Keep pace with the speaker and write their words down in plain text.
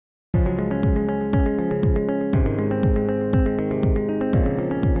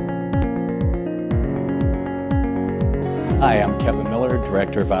Hi, I'm Kevin Miller,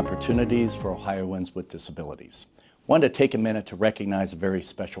 Director of Opportunities for Ohioans with Disabilities. I wanted to take a minute to recognize a very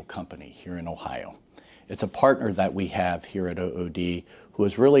special company here in Ohio. It's a partner that we have here at OOD who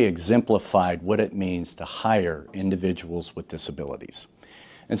has really exemplified what it means to hire individuals with disabilities.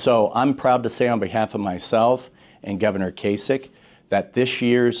 And so I'm proud to say on behalf of myself and Governor Kasich that this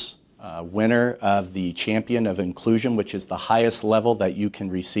year's winner of the Champion of Inclusion, which is the highest level that you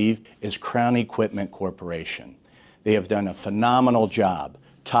can receive, is Crown Equipment Corporation. They have done a phenomenal job,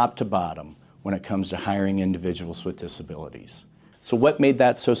 top to bottom, when it comes to hiring individuals with disabilities. So what made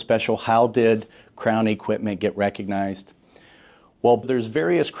that so special? How did Crown Equipment get recognized? Well, there's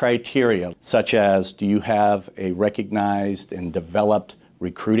various criteria, such as do you have a recognized and developed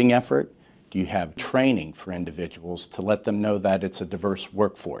recruiting effort? Do you have training for individuals to let them know that it's a diverse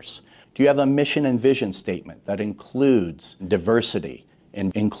workforce? Do you have a mission and vision statement that includes diversity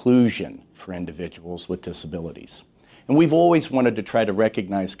and inclusion for individuals with disabilities? And we've always wanted to try to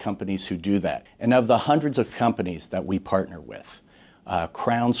recognize companies who do that. And of the hundreds of companies that we partner with,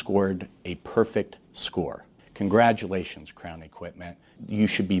 Crown scored a perfect score. Congratulations, Crown Equipment. You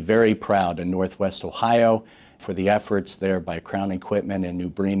should be very proud in Northwest Ohio for the efforts there by Crown Equipment in New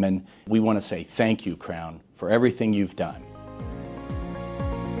Bremen. We want to say thank you, Crown, for everything you've done.